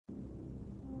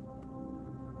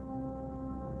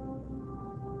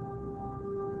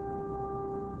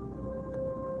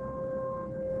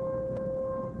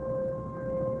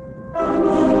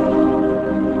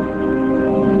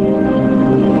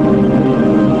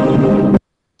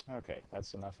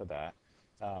that's enough of that.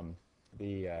 Um,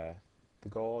 the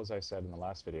goal, as I said in the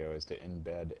last video, is to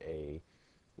embed a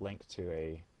link to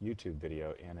a YouTube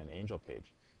video in an Angel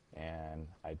page. And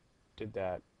I did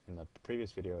that in the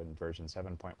previous video in version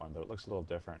 7.1, but it looks a little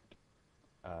different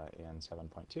in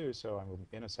 7.2, so I'm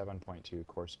in a 7.2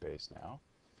 course space now,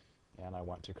 and I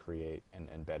want to create an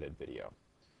embedded video.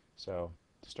 So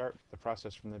to start the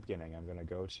process from the beginning, I'm going to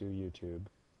go to YouTube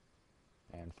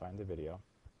and find the video.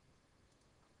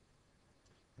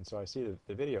 And so I see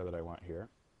the video that I want here,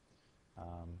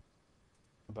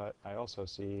 but I also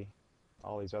see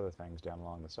all these other things down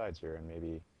along the sides here, and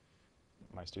maybe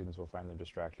my students will find them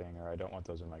distracting, or I don't want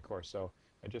those in my course, so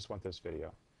I just want this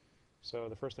video. So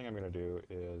the first thing I'm going to do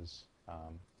is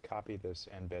copy this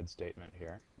embed statement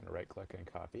here. I'm going to right click and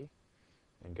copy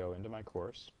and go into my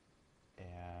course,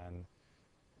 and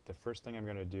the first thing I'm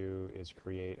going to do is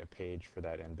create a page for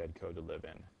that embed code to live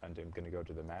in. And I'm going to go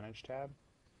to the Manage tab,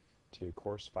 to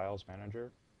Course Files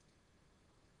Manager,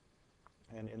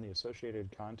 and in the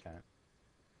associated content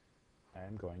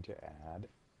I'm going to add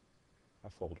a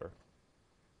folder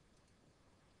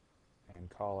and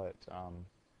call it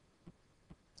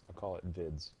I'll call it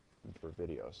vids for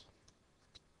videos.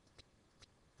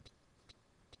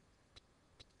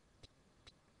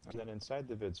 And then inside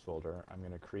the vids folder, I'm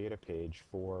going to create a page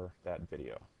for that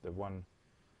video, the one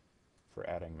for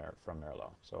adding from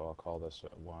Merlot. So I'll call this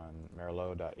one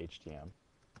merlot.htm.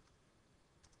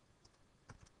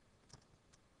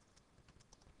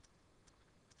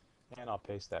 And I'll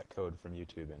paste that code from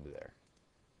YouTube into there.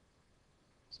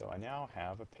 So I now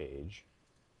have a page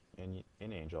in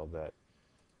Angel that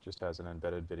just has an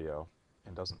embedded video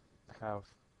and doesn't have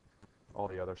all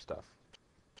the other stuff.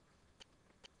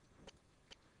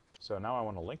 So now I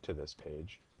want to link to this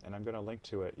page, and I'm going to link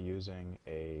to it using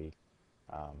a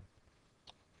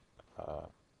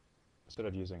instead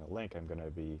of using a link, I'm going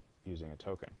to be using a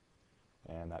token.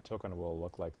 And that token will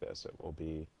look like this. It will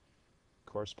be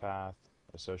course path,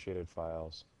 associated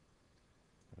files,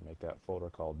 make that folder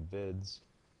called vids,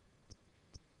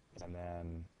 and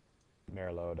then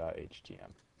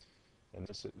merlot.htm. And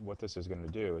what this is going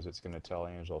to do is it's going to tell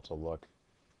Angel to look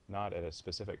not at a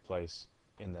specific place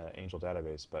in the Angel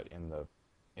database, but in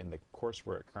the course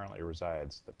where it currently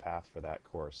resides, the path for that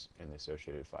course in the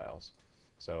associated files.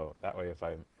 So that way, if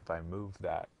I move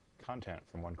that content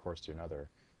from one course to another,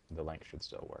 the link should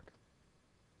still work.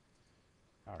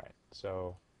 All right,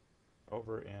 so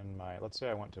over in my, let's say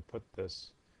I want to put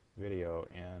this video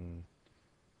in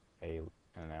an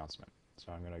announcement.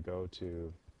 So I'm going to go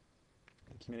to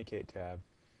the Communicate tab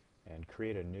and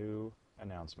create a new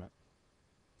announcement.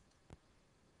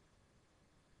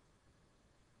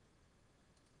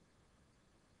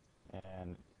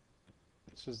 And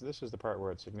this is the part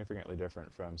where it's significantly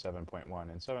different from 7.1.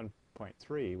 In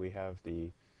 7.3, we have the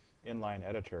inline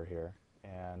editor here,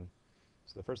 and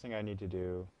so the first thing I need to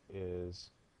do is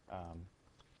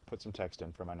put some text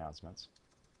in for my announcements.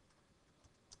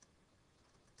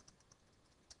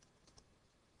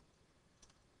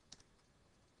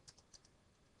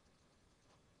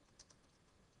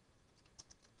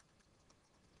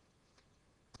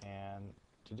 And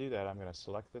to do that, I'm going to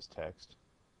select this text,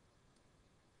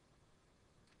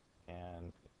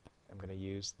 and I'm going to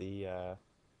use the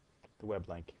web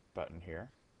link button here,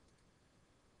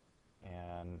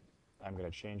 and I'm going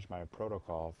to change my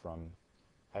protocol from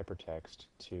hypertext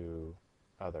to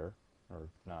other, or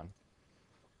none,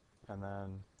 and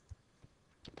then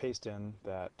paste in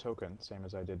that token, same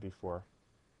as I did before.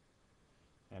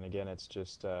 And again, it's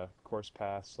just course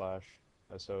path slash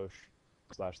assoc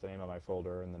slash the name of my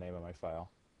folder and the name of my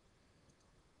file.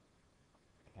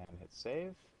 And hit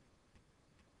save.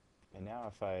 And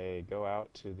now if I go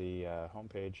out to the home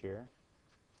page here,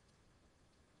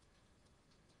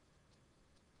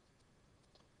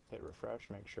 hit refresh,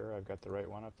 make sure I've got the right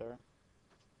one up there,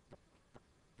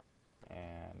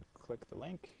 and click the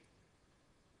link.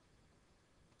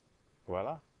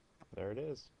 Voila, there it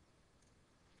is.